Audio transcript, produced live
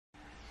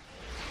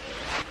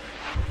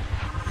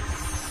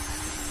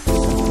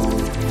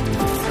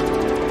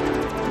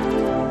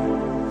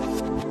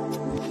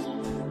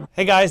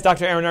Hey guys,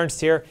 Dr.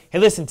 Ernst here. Hey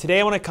listen, today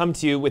I want to come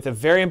to you with a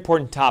very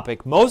important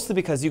topic, mostly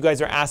because you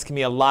guys are asking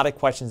me a lot of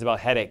questions about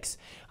headaches.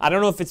 I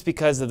don't know if it's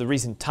because of the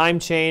recent time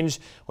change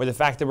or the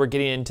fact that we're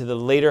getting into the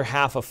later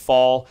half of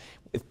fall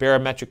with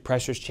barometric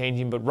pressures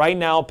changing, but right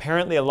now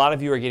apparently a lot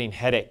of you are getting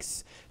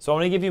headaches. So I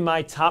want to give you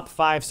my top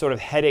 5 sort of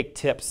headache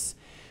tips.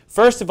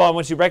 First of all, I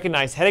want you to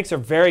recognize headaches are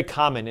very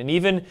common, and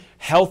even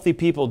healthy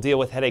people deal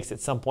with headaches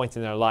at some point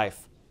in their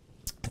life.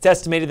 It's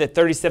estimated that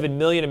 37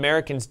 million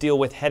Americans deal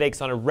with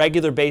headaches on a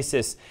regular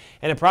basis,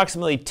 and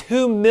approximately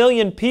 2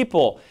 million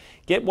people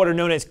get what are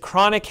known as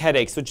chronic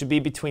headaches, which would be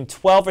between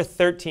 12 or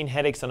 13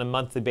 headaches on a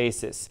monthly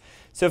basis.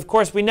 So of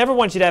course, we never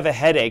want you to have a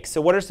headache, so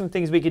what are some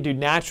things we could do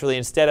naturally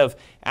instead of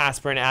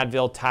aspirin,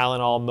 Advil,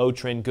 Tylenol,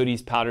 Motrin,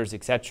 goodies, powders,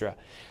 etc.?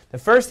 The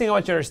first thing I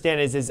want you to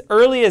understand is as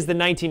early as the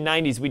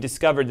 1990s, we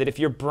discovered that if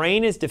your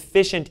brain is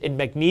deficient in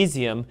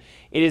magnesium,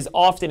 it is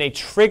often a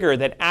trigger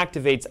that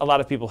activates a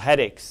lot of people's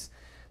headaches.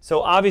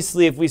 So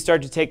obviously, if we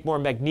start to take more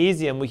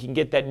magnesium, we can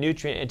get that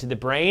nutrient into the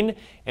brain,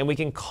 and we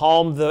can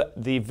calm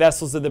the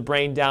vessels of the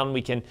brain down.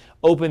 We can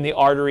open the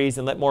arteries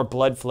and let more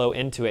blood flow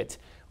into it.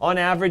 On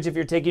average, if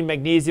you're taking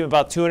magnesium,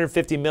 about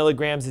 250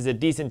 milligrams is a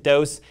decent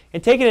dose,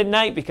 and take it at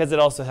night because it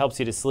also helps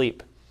you to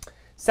sleep.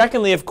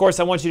 Secondly, of course,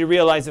 I want you to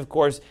realize, of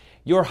course,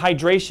 your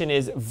hydration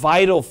is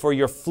vital for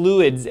your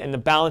fluids and the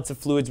balance of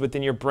fluids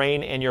within your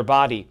brain and your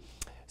body.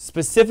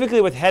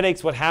 Specifically with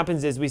headaches, what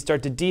happens is we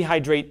start to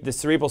dehydrate the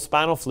cerebral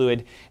spinal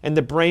fluid and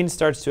the brain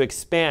starts to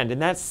expand. And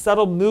that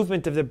subtle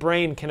movement of the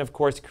brain can, of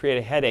course, create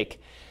a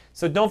headache.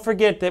 So don't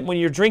forget that when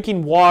you're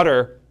drinking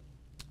water,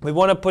 we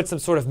want to put some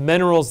sort of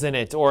minerals in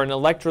it or an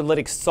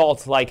electrolytic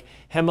salt like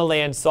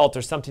Himalayan salt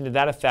or something to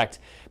that effect,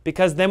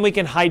 because then we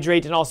can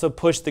hydrate and also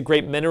push the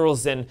great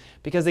minerals in,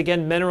 because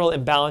again, mineral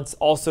imbalance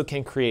also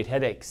can create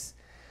headaches.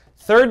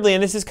 Thirdly,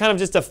 and this is kind of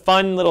just a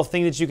fun little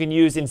thing that you can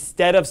use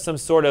instead of some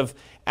sort of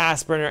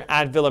aspirin or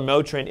Advil or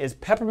Motrin, is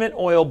peppermint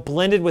oil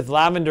blended with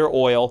lavender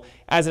oil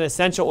as an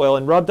essential oil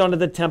and rubbed onto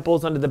the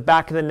temples, onto the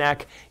back of the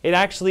neck. It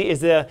actually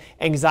is an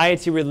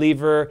anxiety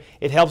reliever.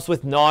 It helps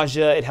with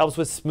nausea. It helps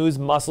with smooth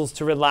muscles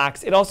to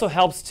relax. It also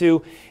helps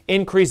to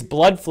increase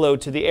blood flow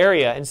to the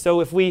area. And so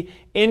if we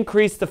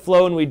increase the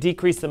flow and we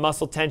decrease the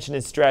muscle tension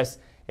and stress,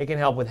 it can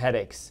help with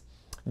headaches.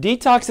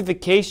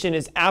 Detoxification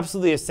is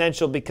absolutely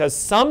essential because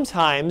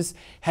sometimes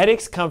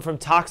headaches come from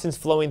toxins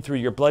flowing through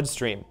your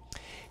bloodstream.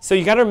 So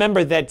you got to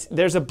remember that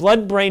there's a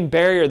blood-brain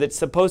barrier that's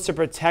supposed to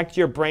protect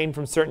your brain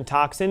from certain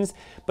toxins,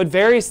 but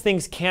various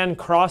things can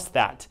cross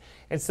that.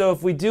 And so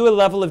if we do a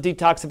level of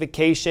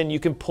detoxification, you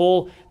can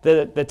pull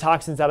the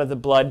toxins out of the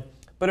blood.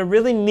 But a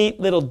really neat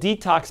little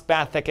detox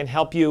bath that can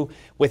help you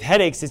with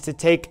headaches is to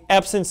take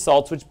Epsom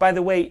salts, which by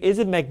the way is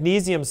a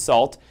magnesium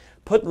salt,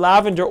 put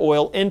lavender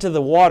oil into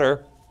the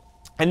water,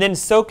 and then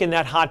soak in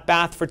that hot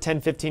bath for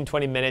 10, 15,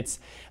 20 minutes.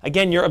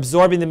 Again, you're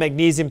absorbing the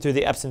magnesium through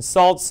the Epsom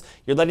salts.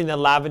 You're letting the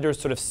lavender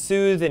sort of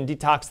soothe and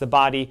detox the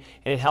body,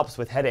 and it helps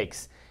with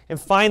headaches.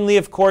 And finally,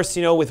 of course,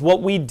 with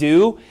what we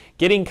do,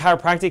 getting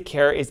chiropractic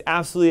care is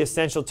absolutely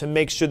essential to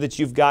make sure that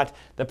you've got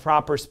the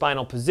proper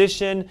spinal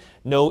position,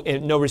 no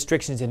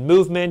restrictions in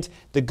movement,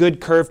 the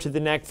good curve to the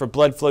neck for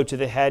blood flow to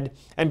the head.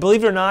 And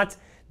believe it or not,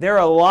 there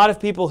are a lot of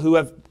people who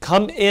have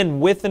come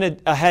in with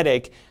a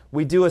headache.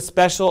 We do a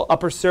special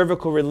upper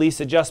cervical release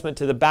adjustment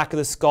to the back of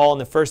the skull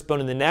and the first bone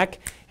in the neck,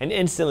 and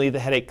instantly the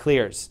headache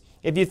clears.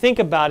 If you think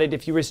about it,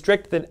 if you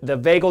restrict the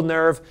vagal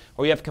nerve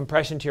or you have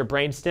compression to your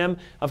brainstem,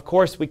 of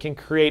course we can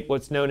create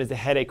what's known as a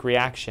headache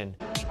reaction.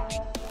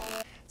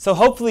 So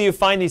hopefully you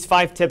find these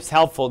 5 tips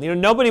helpful.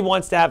 Nobody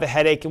wants to have a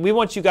headache, and we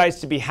want you guys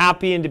to be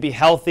happy and to be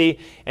healthy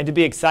and to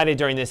be excited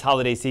during this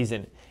holiday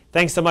season.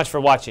 Thanks so much for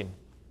watching.